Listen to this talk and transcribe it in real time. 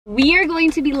We are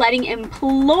going to be letting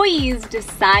employees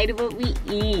decide what we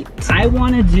eat. I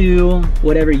want to do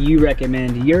whatever you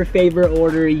recommend. Your favorite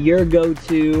order, your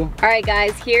go-to. All right,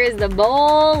 guys, here's the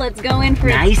bowl. Let's go in for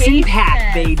a nice taste and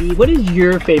packed, test. baby. What is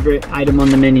your favorite item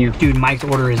on the menu? Dude, Mike's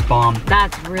order is bomb.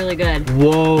 That's really good.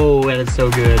 Whoa, that is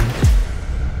so good.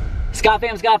 Scott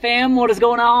fam, what is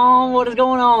going on? What is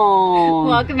going on?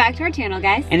 Welcome back to our channel,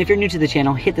 guys. And if you're new to the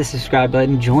channel, hit the subscribe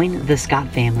button, join the Scott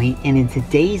family, and in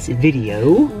today's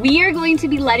video, we are going to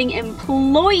be letting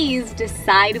employees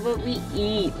decide what we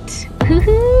eat.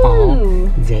 all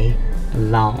day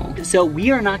long. So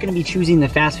we are not going to be choosing the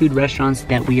fast food restaurants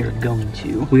that we are going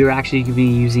to. We are actually going to be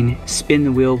using Spin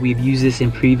the Wheel. We've used this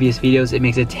in previous videos. It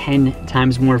makes it 10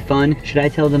 times more fun. Should I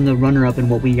tell them the runner-up and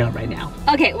what we got right now?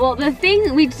 Okay, well, the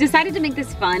thing, we decided to make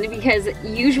this fun because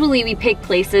usually we pick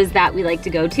places that we like to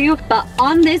go to, but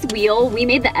on this wheel, we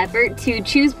made the effort to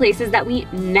choose places that we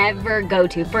never go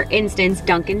to. For instance,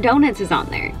 Dunkin' Donuts is on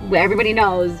there. Where everybody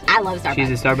knows I love Starbucks. She's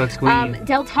a Starbucks queen.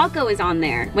 Del Taco is on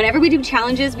there. Whenever we do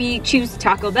challenges, we choose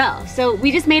Taco Bell. So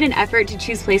we just made an effort to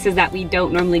choose places that we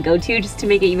don't normally go to just to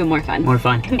make it even more fun. More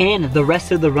fun. And the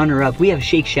rest of the runner-up, we have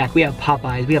Shake Shack, we have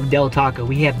Popeyes, we have Del Taco,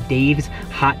 we have Dave's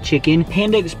Hot Chicken,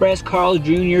 Panda Express, Carl's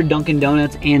Jr., Dunkin'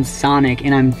 Donuts, and Sonic.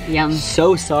 And I'm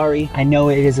so sorry. I know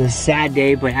it is a sad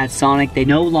day, but at Sonic, they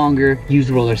no longer use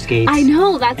roller skates. I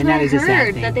know, that's what I is a sad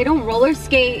heard, thing. that they don't roller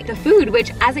skate the food,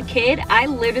 which as a kid, I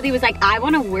literally was like, I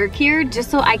want to work here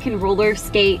just so I can roller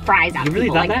skate fries out. You really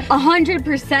thought that?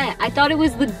 100%. I thought it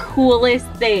was the coolest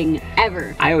thing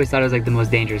ever. I always thought it was like the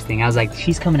most dangerous thing. I was like,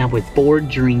 she's coming up with 4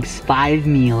 drinks, 5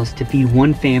 meals to feed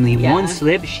one family. Yeah. One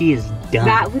slip, she is done.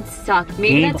 That would suck.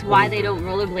 Maybe Game that's why over. they don't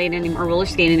rollerblade anymore, or roller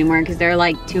skate anymore, because there are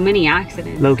like too many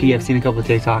accidents. Low-key, I've seen a couple of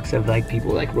TikToks of like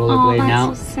people like rollerblading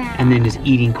out so sad. and then just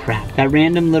eating crap. That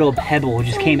random little pebble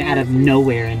just came out of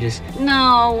nowhere and just...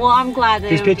 No, well, I'm glad they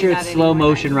Just don't do picture it that slow anymore.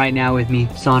 motion right now with me.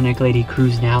 Sonic lady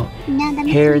cruising out. No, that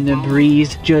makes Hair me in the sad.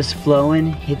 breeze, just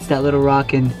flowing. Hits that little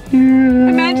rock and...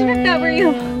 Imagine if that were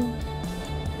you.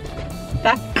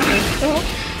 That's painful.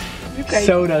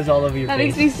 So does all over your That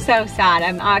face. makes me so sad.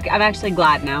 I'm actually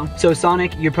glad now. So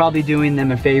Sonic, you're probably doing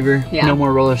them a favor. Yeah. No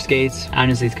more roller skates.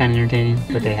 Honestly, it's kind of entertaining,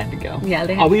 but they had to go. Yeah,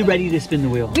 they had Are to we go. ready to spin the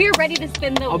wheel? We're ready to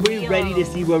spin the Are wheel. we ready to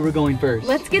see where we're going first?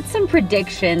 Let's get some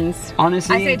predictions.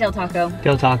 Honestly, I say Del Taco.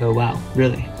 Del Taco. Wow,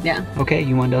 really? Yeah. Okay,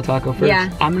 you want Del Taco first? Yeah.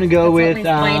 I'm gonna go That's with.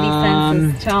 what my spidey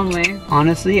senses tell me.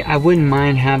 Honestly, I wouldn't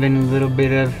mind having a little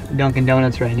bit of Dunkin'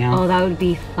 Donuts right now. Oh, that would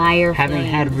be fire. Haven't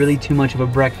had really too much of a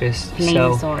breakfast,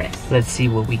 so Flamosaurus. let's see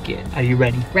what we get. Are you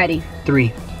ready? Ready.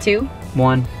 3, 2.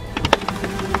 1,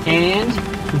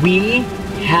 and we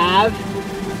have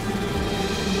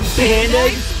Panda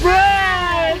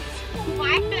Express.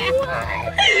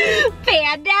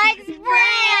 Panda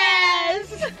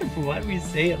Express. Why do we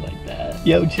say it like that?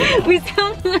 Yo, chill. We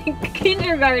sound like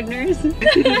kindergartners.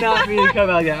 Did not mean to come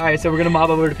out like that. All right, so we're gonna mob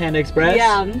over to Panda Express.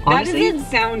 Yeah, that Honestly, doesn't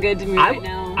sound good to me right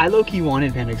now. I low-key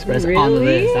wanted Panda Express on the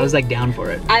Really? list. I was like down for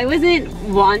it. I wasn't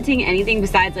wanting anything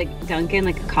besides like Dunkin',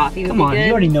 like a coffee would Come be on, good,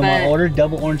 you already know my but- order.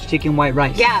 Double orange chicken, white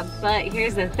rice. Yeah, but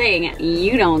here's the thing.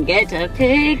 You don't get to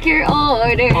pick your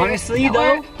order. Honestly, Or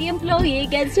though- the employee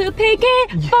gets to pick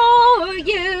it for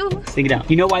you. Stick it out.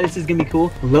 You know why this is gonna be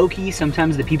cool? Low-key,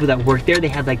 sometimes the people that work there, they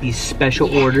have like these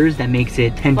special orders that makes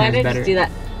it 10 Why times did I better. just do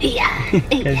that? Yeah.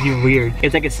 Because you're weird.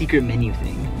 It's like a secret menu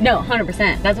thing. No,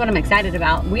 100%. That's what I'm excited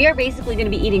about. We are basically going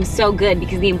to be eating so good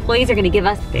because the employees are going to give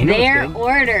us They know it's their good.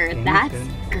 order. They know That's it's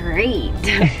great.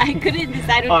 I couldn't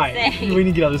decide what All to right, say. we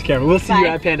need to get on this camera. We'll see you Bye.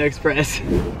 at Panda Express.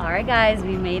 All right, guys,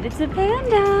 we made it to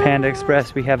Panda. Panda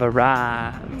Express, we have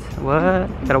arrived. What?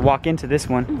 Gotta walk into this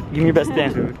one. Give me your best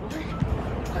dance move.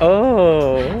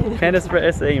 Oh, Panda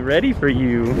Express ain't ready for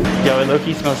you. Yo, it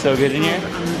low-key smells so good in here.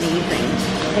 Amazing.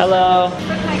 Hello.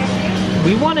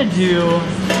 We want to do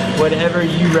whatever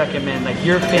you recommend, like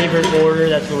your favorite order,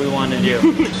 that's what we want to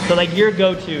do. So like your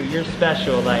go-to, your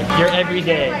special, like your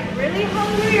everyday. Like really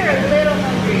hungry or a little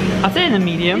hungry? I'll say in the In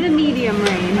medium. the medium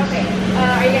range. Okay.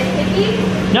 Are you guys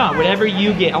picky? No, whatever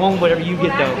you get. I want whatever you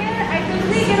get though. I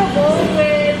typically get a bowl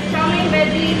with chow mein,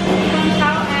 veggies, kung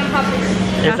pao, and poppers.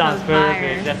 It That sounds sounds fire.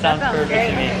 perfect. That sounds That sounds perfect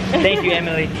to me. Thank you,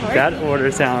 Emily. That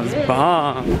order sounds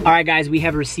bomb. All right, guys, we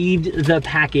have received the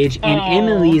package, and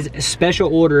Emily's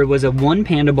special order was a 1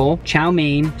 panda bowl, chow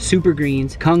mein, super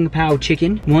greens, kung pao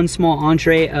chicken, 1 small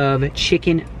entree of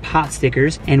chicken pot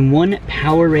stickers, and 1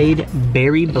 Powerade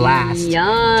berry blast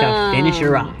to finish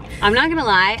her off. I'm not gonna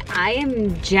lie, I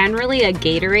am generally a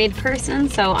Gatorade person,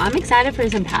 so I'm excited for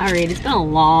some Powerade. It's been a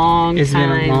long time. It's been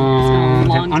a It's long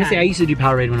been a time. Honestly, I used to do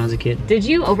Powerade when I was a kid. Did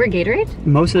you over Gatorade?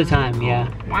 Most of the time, yeah.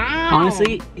 Wow.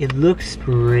 Honestly, it looks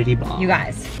pretty bomb. You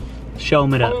guys, Show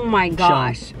them it up. Oh my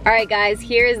gosh. All right, guys,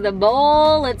 here is the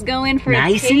bowl. Let's go in for a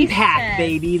Nice taste and packed, test.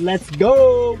 baby. Let's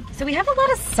go. So we have a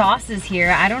lot of sauces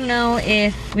here. I don't know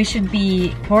if we should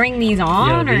be pouring these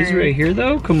on Yo, these or right here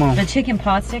though, come on. the chicken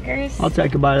pot stickers. I'll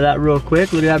take a bite of that real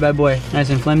quick. Look at that bad boy.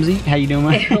 Nice and flimsy. How you doing,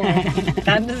 man?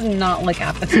 That does not look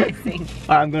appetizing.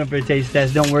 All right, I'm going for a taste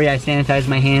test. Don't worry, I sanitized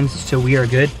my hands, so we are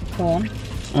good. Cool.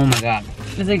 Oh my God.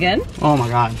 Is it good? Oh my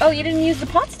God. Oh, you didn't use the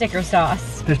pot sticker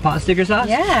sauce. There's pot sticker sauce?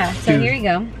 Yeah, so Dude. here you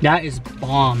go. That is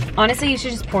bomb. Honestly, you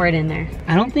should just pour it in there.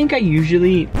 I don't think I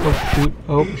usually, oh shoot,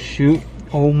 oh shoot.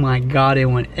 Oh my God, it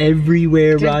went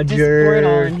everywhere, Roger. Just pour it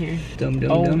all in here. Dum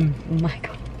dum Oh dum. my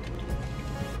God.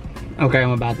 Okay,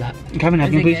 I'm about that. Can I have a Is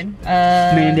napkin, it please? good?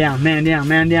 Man down, man down,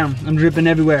 man down. I'm dripping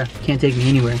everywhere. Can't take me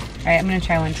anywhere. All right, I'm gonna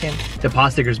try one too. The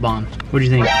pot sticker's bomb. What do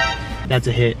you think? That's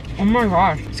a hit. Oh my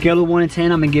gosh. Scale of 1 to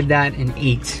 10, I'm gonna give that an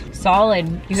 8. Solid.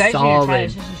 You guys Solid. need to try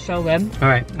this. This is so good. All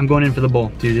right, I'm going in for the bowl.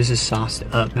 Dude, this is sauced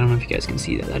up. I don't know if you guys can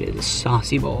see that. That is a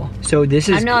saucy bowl. So this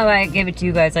is I know I gave it to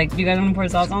you guys. Like, do you guys want to pour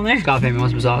sauce on there? Scott Family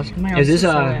wants some sauce. Oh my God, Is this this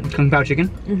is so good. Kung Pao chicken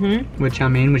Mm-hmm. with chow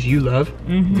mein, which you love?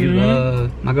 Mm-hmm. You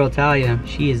love. My girl Talia,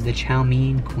 she is the chow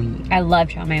mein queen. I love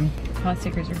chow mein. Pot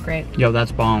stickers are great. Yo,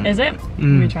 that's bomb. Is it? Let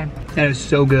me try. That is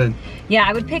so good. Yeah,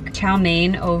 I would pick chow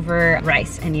mein over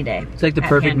rice any day. It's like the at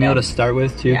perfect Panda. meal to start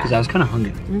with too, because Yeah. I was kind of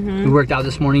hungry. Mm-hmm. We worked out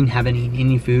this morning, haven't eaten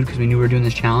any food because we knew we were doing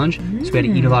this challenge, so we had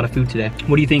to eat a lot of food today.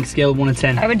 What do you think? Scale of 1 to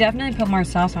 10. I would definitely put more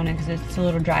sauce on it because it's a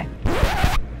little dry.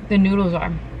 The noodles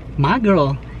are. My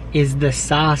girl is the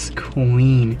sauce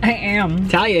queen. I am.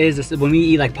 Talia is, when we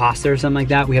eat like pasta or something like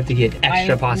that, we have to get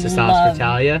extra I pasta sauce love- for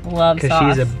Talia. love because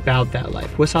sauce. she's about that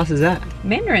life. What sauce is that?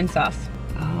 Mandarin sauce.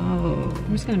 Oh.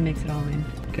 I'm just gonna mix it all in.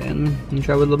 Okay, let me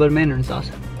try with a little bit of Mandarin sauce.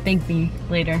 Thank me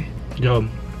later. Yo,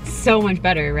 So much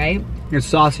better, right? it's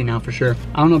saucy now for sure.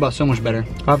 I don't know about so much better.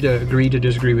 I'll have to agree to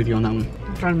disagree with you on that one.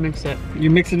 I'm trying to mix it.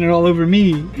 You're mixing it all over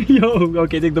me. Yo,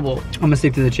 okay, take the bowl. I'm gonna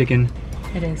stick to the chicken.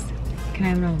 It is. Can I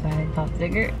have another bite of pop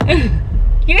sticker?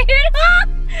 You ate it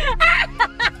all?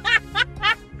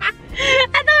 I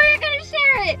thought we were gonna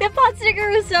share it. The pot sticker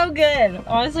was so good.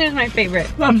 Honestly, it was my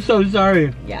favorite. I'm so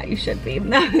sorry. Yeah, you should be.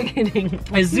 No, I'm kidding.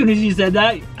 As soon as you said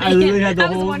that, I literally had the I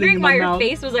was whole thing wondering in why my your mouth.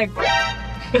 face was like.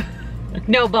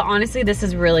 No, but honestly, this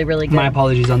is really, really good. My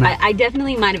apologies on that. I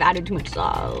definitely might have added too much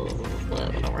sauce.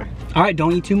 Whatever. All right,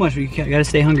 don't eat too much. You gotta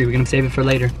stay hungry. We're gonna save it for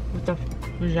later. What the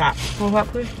f is that? What's that,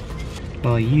 please?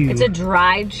 Well, you. It's a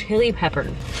dried chili pepper.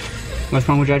 What's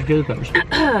wrong with dried chili peppers?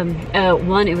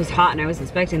 One, it was hot and I was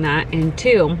expecting that. And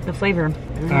two, the flavor.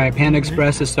 All right, Panda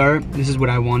Express to start. This is what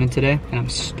I wanted today, and I'm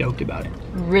stoked about it.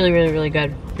 Really, really, really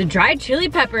good. The dried chili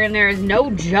pepper in there is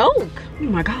no joke. Oh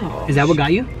my god. Is that what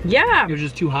got you? Yeah. It was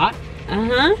just too hot?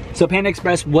 Uh-huh. So Panda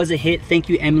Express was a hit. Thank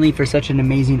you, Emily, for such an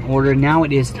amazing order. Now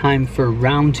it is time for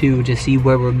round 2 to see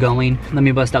where we're going. Let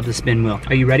me bust out the spin wheel.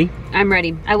 Are you ready? I'm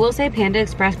ready. I will say Panda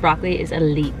Express broccoli is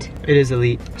elite. It is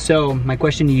elite. So my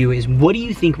question to you is, what do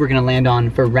you think we're gonna land on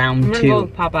for round I'm 2? gonna go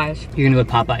with Popeyes. You're gonna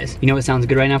go with Popeyes. You know what sounds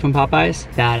good right now from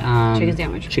Popeyes? That Chicken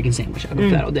sandwich. Chicken sandwich. I'll go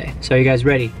for that all day. So are you guys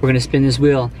ready? We're gonna spin this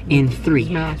wheel in 3,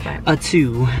 No, that's fine. a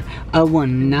 2, a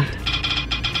 1.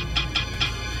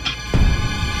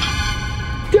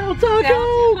 Del Taco!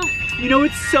 Del- You know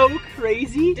it's so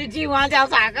crazy? Did you want Del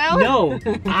Taco? No,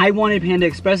 I wanted Panda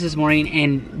Express this morning,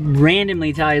 and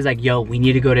randomly Talia's like, yo, we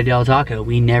need to go to Del Taco.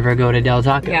 We never go to Del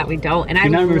Taco. Yeah, we don't. And You I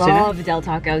not remember saying that? love Del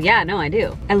Taco. Yeah, no, I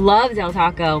do. I love Del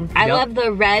Taco. I Yep. love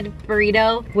the red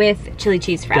burrito with chili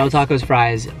cheese fries. Del Taco's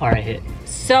fries are a hit.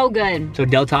 So good. So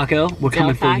Del Taco, we're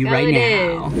coming for you Taco right it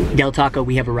now. Del Taco,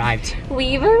 we have arrived.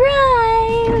 We've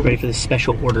arrived. Ready for this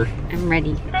special order. I'm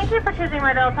ready. Thank you for choosing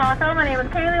my Del Taco. My name is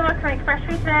Kaylee. What can I express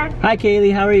for you today? Hi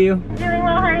Kaylee, how are you? Doing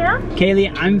well, how are you?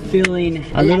 Kaylee, I'm feeling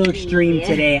a little Lucky. extreme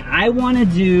today. I want to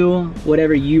do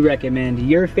whatever you recommend.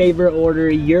 Your favorite order,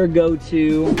 your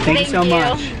go-to. Thank you so Thank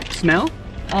much. you. Smell?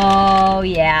 Oh,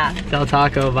 yeah. Del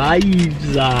Taco vibes.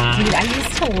 Dude, I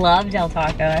used to love Del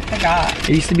Taco. I forgot.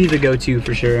 It used to be the go-to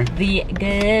for sure. The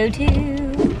go-to.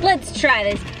 Let's try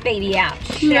this baby out.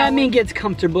 Let me get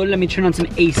comfortable. Let me turn on some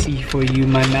AC for you,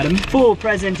 my madam. Full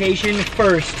presentation.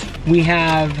 First, we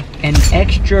have an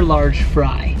extra large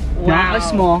fry. Not a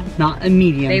Wow. small, not a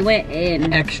medium. They went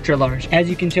in. Extra large. As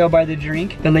you can tell by the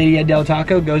drink, the lady at Del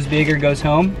Taco goes big or goes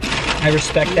home. I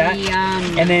respect that.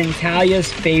 Yum. And then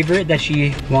Talia's favorite that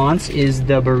she wants is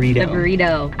the burrito. The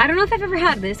burrito. I don't know if I've ever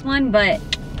had this one, but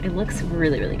it looks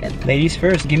really, really good. Ladies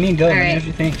first, give me a go. Let me know right. what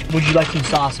you think. Would you like some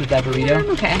sauce with that burrito?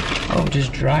 I'm okay. Oh,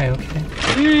 just dry, okay.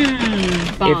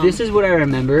 Mmm. Bomb. If this is what I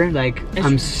remember, like, It's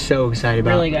I'm so excited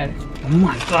about really it. good. Oh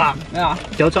my God. Yeah.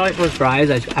 Del Taco's fries,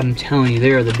 I'm telling you,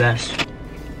 they are the best.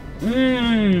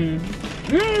 Mmm.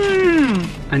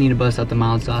 I need to bust out the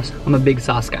mild sauce. I'm a big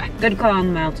sauce guy. Good call on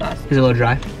the mild sauce. Is it a little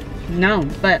dry? No,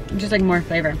 but just like more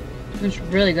flavor. It's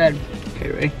really good. Okay,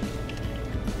 ready?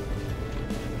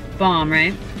 Bomb,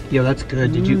 right? Yo, that's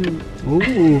good. Did you?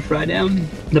 Ooh, fry down.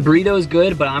 The burrito is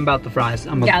good, but I'm about the fries.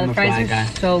 I'm a the fry fries guy. are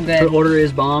so good. Her order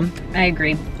is bomb. I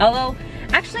agree. Although,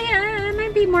 actually, I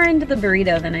might be more into the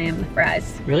burrito than I am the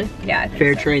fries. Really? Yeah, I think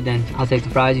Fair so. trade then. I'll take the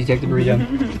fries, you take the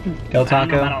burrito. Del Taco. I don't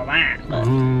know about all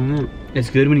that, but It's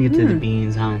good when you get to the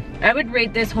beans, huh? I would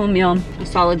rate this whole meal a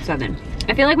solid 7.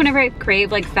 I feel like whenever I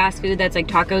crave like fast food that's like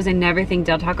tacos, I never think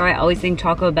Del Taco. I always think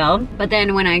Taco Bell. But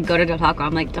then when I go to Del Taco,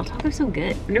 I'm like, Del Taco's so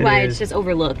good. I wonder why it's just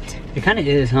overlooked. It kind of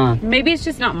is, huh? Maybe it's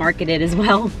just not marketed as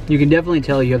well. You can definitely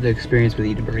tell you have the experience with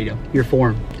eating a burrito. Your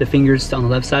form, the fingers on the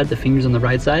left side, the fingers on the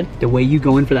right side, the way you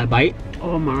go in for that bite.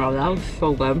 Oh my god, that was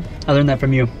so good. I learned that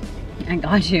from you. I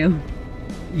got you.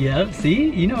 Yeah, see?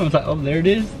 You know what I'm talking. Oh, there it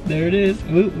is. There it is.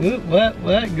 Whoop, whoop,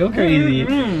 what? Go crazy.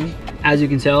 As you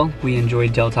can tell, we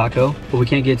enjoyed Del Taco, but we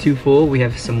can't get too full. We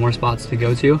have some more spots to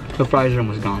go to. The fries are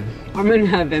almost gone. I'm in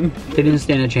heaven. They didn't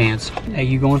stand a chance. Hey,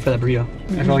 you going for that burrito?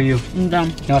 That's all you. I'm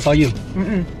done. No, it's all you.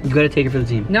 You gotta take it for the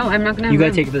team. No, I'm not gonna have You gotta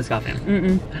room. take it for the Scott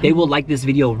fam. They will like this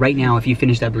video right now if you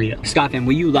finish that burrito. Scott fam,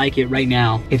 will you like it right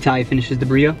now if Talia finishes the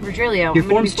burrito? Virgilio, Your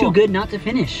form's too good not to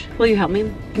finish. Will you help me?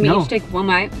 Can we No. each take one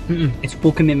bite? It's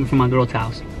full commitment from my girl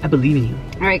Tals. I believe in you.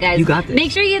 All right, guys. You got this. Make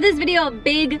sure you give this video a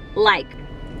big like.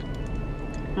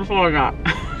 That's all I got.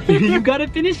 You gotta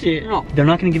finish it. No. They're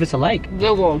not gonna give us a like. They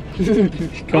will.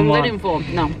 Come I'm on. getting full.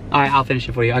 No. All right, I'll finish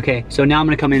it for you. Okay, so now I'm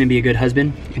gonna come in and be a good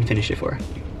husband and finish it for her.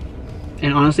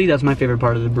 And honestly, that's my favorite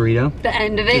part of the burrito. The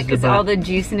end of it, Just the because butt. all the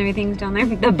juice and everything's down there.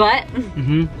 The butt.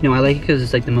 No, I like it because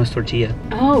it's like the most tortilla.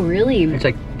 Oh, really? It's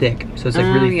like thick, so it's like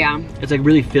Oh, really. yeah. It's like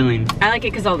really filling. I like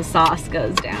it because all the sauce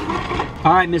goes down.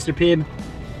 All right, Mr. Pibb.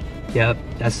 Yep,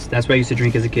 that's what I used to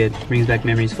drink as a kid. Brings back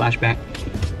memories. Flashback.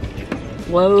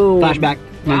 Whoa. Flashback.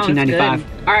 Wow, it's 1995.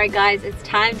 good. All right, guys, it's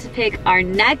time to pick our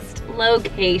next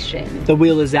location. The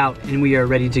wheel is out and we are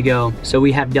ready to go. So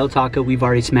we have Del Taco, we've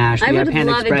already smashed. I We have would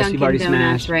Panda love Express, a we've Dunkin' already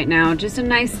Donuts smashed. right now. Just a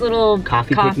nice little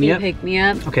Coffee pick me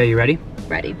up. Okay, you ready?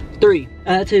 Ready. 3,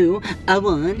 2,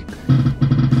 1.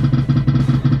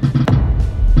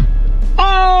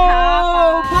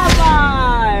 Oh,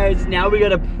 Popeyes! Now we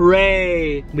gotta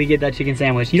pray we get that chicken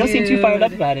sandwich. You don't seem too fired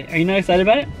up about it. Are you not excited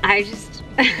about it? I just,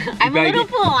 I'm a gotta little get-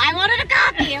 full. I wanted a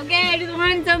coffee, okay? I just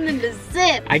wanted something to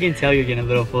sip. I can tell you're getting a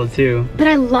little full too. But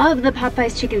I love the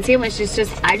Popeyes chicken sandwich. It's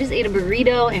just, I just ate a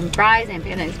burrito and fries and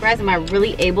Panda Express. Am I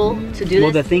really able to do this?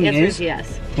 Well, the thing answer is-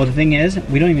 yes. Well, the thing is,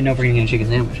 we don't even know if we're gonna get a chicken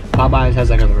sandwich. Popeyes has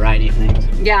like a variety of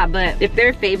things. Yeah, but if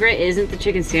their favorite isn't the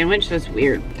chicken sandwich, that's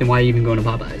weird, Then why are you even going to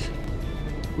Popeyes?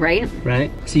 right?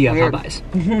 Right? See you at Weird. Popeyes.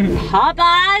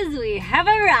 Popeyes, we have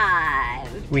arrived.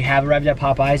 We have arrived at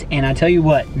Popeyes, and I tell you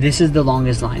what, this is the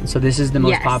longest line. So this is the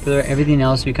most Yes. popular. Everything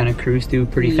else we kind of cruise through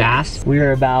pretty Yes. fast. We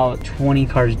are about 20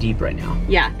 cars deep right now.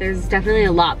 Yeah, there's definitely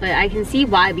a lot, but I can see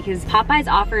why, because Popeyes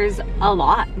offers a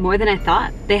lot, more than I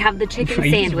thought. They have the chicken Are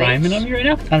you just sandwich. rhyming on me right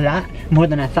now? A lot more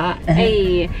than I thought.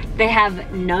 Hey, they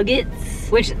have nuggets,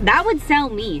 which that would sell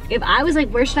me. If I was like,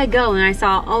 where should I go? And I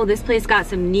saw, oh, this place got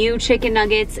some new chicken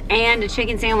nuggets and a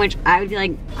chicken sandwich, I would be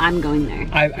like, I'm going there.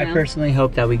 I you know? personally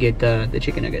hope that we get the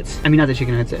chicken nuggets. I mean, not the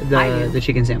chicken nuggets, I do. the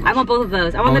chicken sandwich. I want both of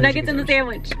those. I want the want the nuggets and the chicken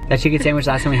sandwich. That chicken sandwich,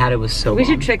 last time we had it was so We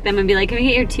bomb. should trick them and be like, can we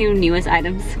get your 2 newest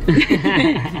items?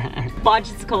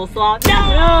 Bodge's coleslaw.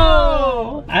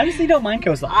 No! I honestly don't mind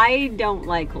coleslaw. I don't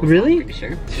like coleslaw, Really? I'm pretty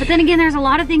sure. But then again, there's a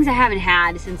lot of things I haven't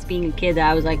had since being a kid that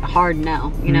I was like a hard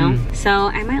no, you know? So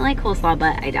I might like coleslaw,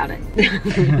 but I doubt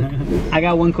it. I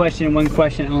got one question and one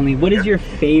question only. What is your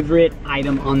favorite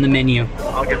item on the menu?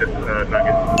 I'll get the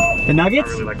nuggets. The I nuggets?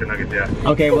 really like the nuggets, yeah.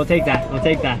 Okay, we'll take that. We'll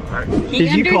take that. He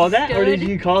Did you call that or did understood.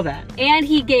 you call that? And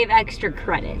he gave extra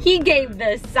credit. He gave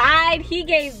the side, he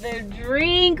gave the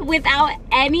drink without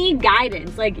any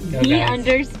guidance. Like, he guys.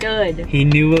 understood. He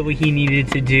knew what he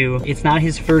needed to do. It's not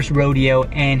his first rodeo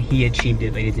and he achieved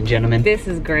it, ladies and gentlemen. This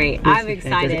is great. This I'm is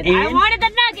excited. fantastic. I And- wanted the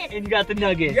nuggets. And you got the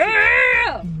nuggets.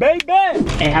 Yeah! Baby!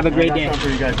 Hey, have a great I day. got some for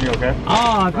you guys, too, okay?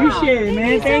 Oh, I appreciate it,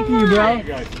 man. Thank you, bro. You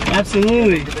guys,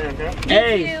 Absolutely. good day, okay?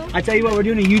 Hey, you. I tell you what, we're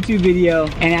doing a YouTube video,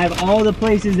 and out of all the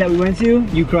places that we went to,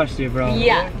 you crushed it, bro.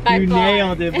 Yeah, by You far.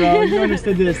 nailed it, bro. You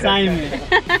understood the assignment.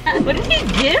 What did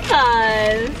he give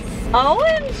us?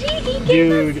 OMG, he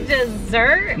gave us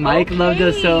dessert. Mike loved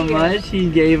us so Okay. much, he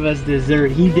gave us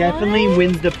dessert. He definitely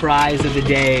wins the prize of the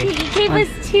day. He gave us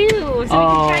 2, so we can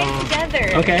try it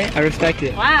together. Okay, I respect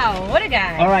it. Wow, what a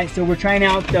guy. All right, so we're trying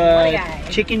out What a the guy.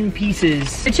 chicken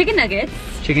pieces, The chicken nuggets.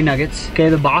 chicken nuggets. Okay,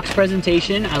 the box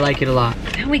presentation, I like it a lot.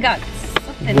 And we got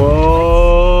something.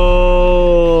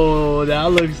 Whoa,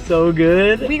 that looks so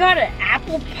good. We got an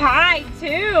apple pie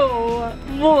too.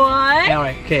 What? All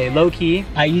right, okay, low key.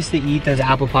 I used to eat those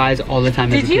apple pies all the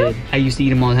time as a Did you? kid. I used to eat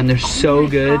them all the time. They're so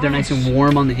good. They're nice and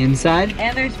warm on the inside.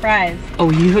 And there's fries.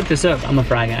 Oh, you hooked us up. I'm a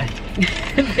fry guy.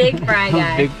 Big fry I'm a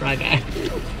guy. big fry guy.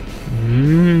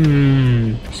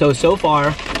 So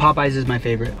far, Popeyes is my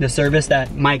favorite. The service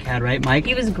that Mike had, right, Mike?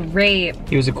 He was great.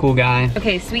 He was a cool guy.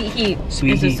 Okay, Sweet Heat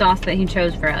Sweet is the Heat. sauce that he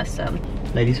chose for us, so.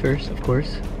 Ladies first, of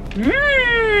course.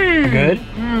 Mmm. Good?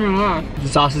 Mm. The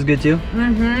sauce is good too?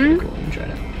 Mm-hmm. Cool, let me try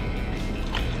that.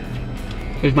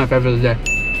 Here's my favorite of the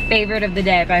day. Favorite of the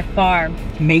day by far.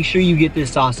 Make sure you get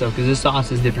this sauce though, because this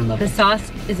sauce is different level. The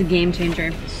sauce is a game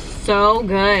changer. So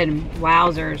good.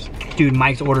 Wowzers. Dude,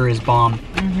 Mike's order is bomb.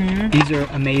 These are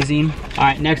amazing. All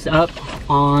right, next up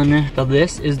on the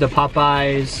list is the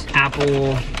Popeyes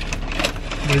apple.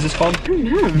 What is this called? I don't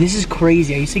know. This is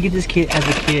crazy. I used to get this kid as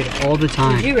a kid all the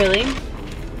time. Did you really?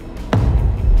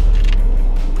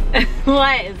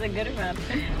 What? Is it good or bad?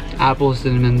 Apple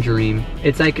cinnamon dream.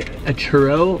 It's like a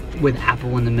churro with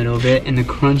apple in the middle of it, and the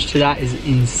crunch to that is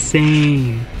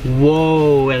insane.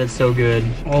 Whoa, that is so good.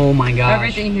 Oh my gosh.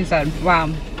 Everything you said. Wow.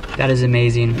 That is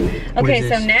amazing. What Okay, is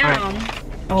so this? now. All right.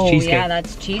 Oh Cheesecake. yeah,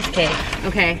 that's cheesecake.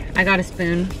 Okay, I got a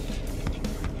spoon.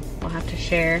 We'll have to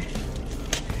share.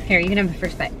 Here, you can have the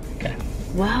first bite. Okay.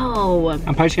 Whoa. I'm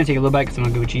probably just gonna take a little bite because I'm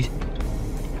not good with cheese.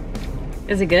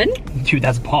 Is it good? Dude,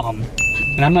 that's bomb.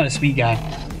 And I'm not a sweet guy.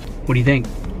 What do you think?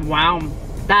 Wow.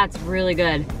 That's really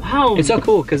good. Wow. It's so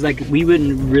cool because like we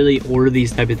wouldn't really order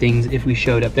these type of things if we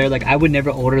showed up there. Like I would never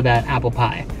order that apple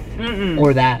pie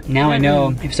or that. Now I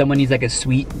know if someone needs like a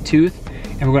sweet tooth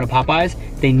and we're going to Popeyes,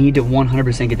 they need to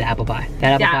 100% get the apple pie.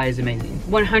 That apple pie is amazing.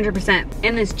 100%.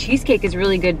 And this cheesecake is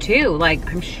really good too. Like,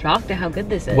 I'm shocked at how good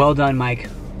this is. Well done, Mike.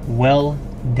 Well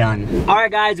done. All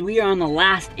right, guys, we are on the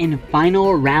last and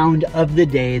final round of the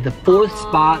day. The fourth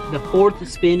spot, the fourth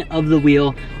spin of the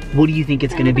wheel. What do you think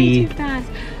it's gonna be? Too fast.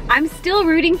 I'm still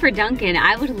rooting for Dunkin'.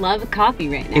 I would love a coffee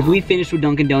right now. If we finished with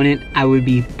Dunkin' Donut, I would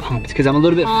be pumped because I'm a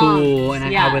little bit full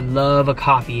and I would love a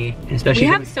coffee, and especially. We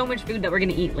have so much food that we're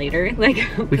gonna eat later. Like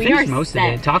we finished most of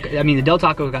it. I mean, the Del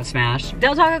Taco got smashed.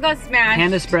 Del Taco got smashed.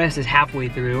 Panda Express is halfway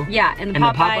through. Yeah, and the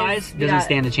Popeyes doesn't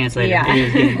stand a chance later. Yeah. It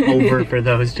is getting over for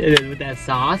those with that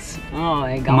sauce. Oh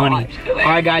my god. Money. All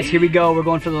right, guys, here we go. We're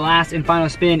going for the last and final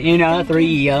spin in a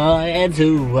 3, and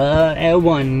 2, and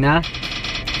 1.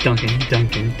 Dunkin'.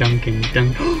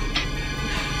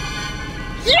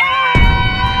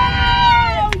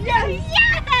 Yeah!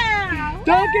 Yeah!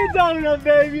 Dunkin' Donut,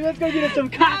 baby. Let's go get us some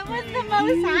That coffee. was the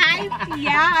most hype.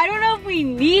 Yeah, I don't know if we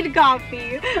need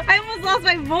coffee. I almost lost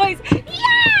my voice.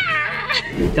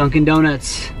 Yeah! Dunkin'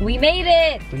 Donuts. We made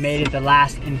it. We made it the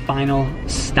last and final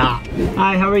stop.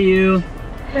 Hi, how are you?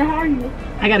 Hey, how are you?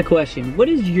 I got a question. What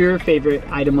is your favorite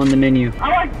item on the menu? I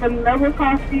like vanilla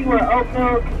coffee with oat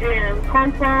milk and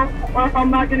cold foam. Or if I'm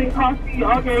not getting coffee,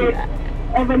 I'll get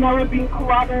a vanilla bean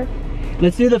colada.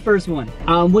 Let's do the first one.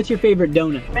 What's your favorite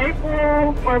donut?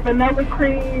 Maple or vanilla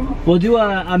cream. We'll do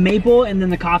a maple and then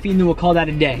the coffee, and then we'll call that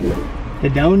a day. The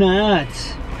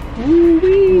donuts.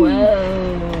 Whoa.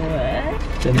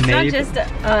 The It's not maple. just a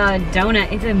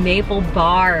donut, it's a maple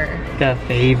bar. The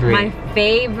favorite. My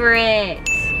favorite.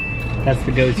 That's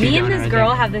the go-to. Me and donut this right girl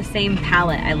there. have the same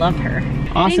palate. I love her.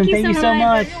 Awesome. Thank you so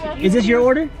much. Is this your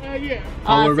order? Yeah.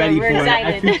 Oh, we're Awesome, ready we're for excited.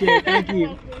 it. I appreciate it. Thank you.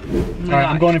 Oh All right,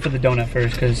 I'm going in for the donut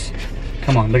first because,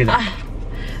 come on, look at that.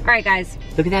 All right, guys.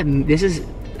 Look at that.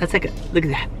 That's like look at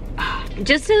that.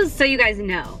 Just so you guys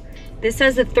know, this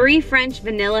says a 3 French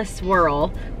vanilla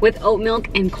swirl with oat milk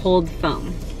and cold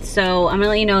foam. So I'm gonna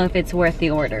let you know if it's worth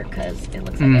the order because it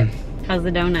looks like it. How's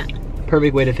the donut?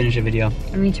 Perfect way to finish a video.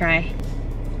 Let me try.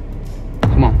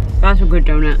 Come on. That's a good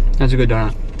donut. That's a good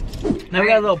donut. Now we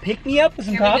got a little pick-me-up with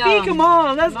some Here we coffee. go. Come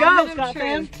on, let's go, Moment of Scott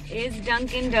fam. truth. Is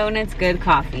Dunkin' Donuts good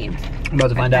coffee? I'm about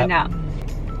to find out.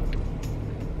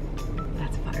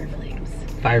 That's Fire Flames.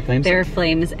 Fire flames? There are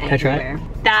flames I try it? everywhere.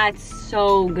 That's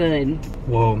so good.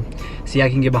 Whoa. See, I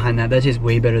can get behind that. That tastes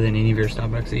way better than any of your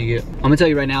Starbucks that you get. I'm gonna tell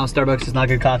you right now, Starbucks is not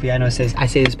good coffee. I know I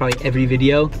say this probably every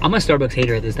video. I'm a Starbucks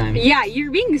hater at this time. Yeah,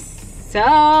 you're being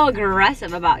so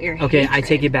aggressive about your Okay, I hatred.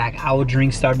 take it back. I will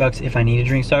drink Starbucks if I need to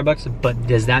drink Starbucks, but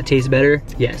does that taste better?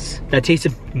 Yes. That tastes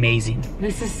amazing.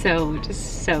 This is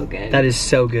just so good. That is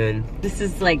so good. This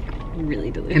is like really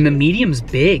delicious. And the medium's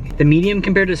big. The medium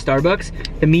compared to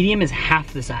Starbucks, the medium is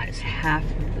half the size. half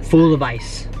of this. Full of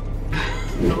ice.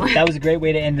 That was a great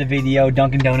way to end the video.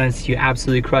 Dunkin' Donuts, you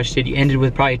absolutely crushed it. You ended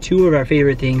with probably 2 of our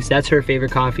favorite things. That's her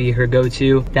favorite coffee, her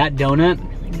go-to. That donut,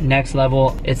 next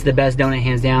level. It's the best donut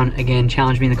hands down. Again,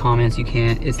 challenge me in the comments, you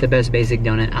can't. It's the best basic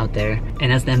donut out there.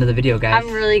 And that's the end of the video, guys.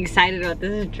 I'm really excited about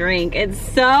this drink. It's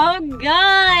so good.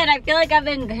 I feel like I've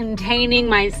been containing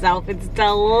myself. It's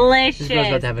delicious. This girl's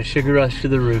about to have a sugar rush to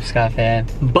the roof, Scott fam.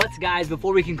 But guys,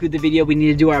 before we conclude the video, we need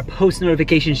to do our post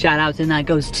notification shout outs, and that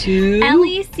goes to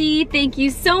LEC. Thank you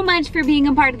so much for being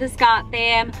a part of the Scott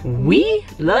fam. We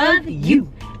love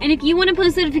you. And if you want a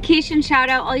post notification shout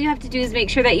out, all you have to do is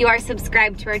make sure that you are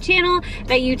subscribed to our channel,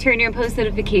 that you turn your post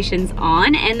notifications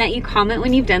on, and that you comment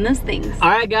when you've done those things.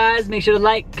 All right, guys, make sure to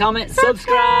like, comment,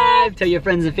 subscribe. Tell your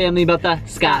friends and family about the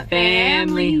Scott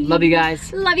family. Love you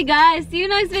guys. Love you guys. See you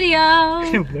next video.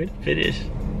 Finish.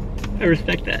 I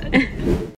respect that.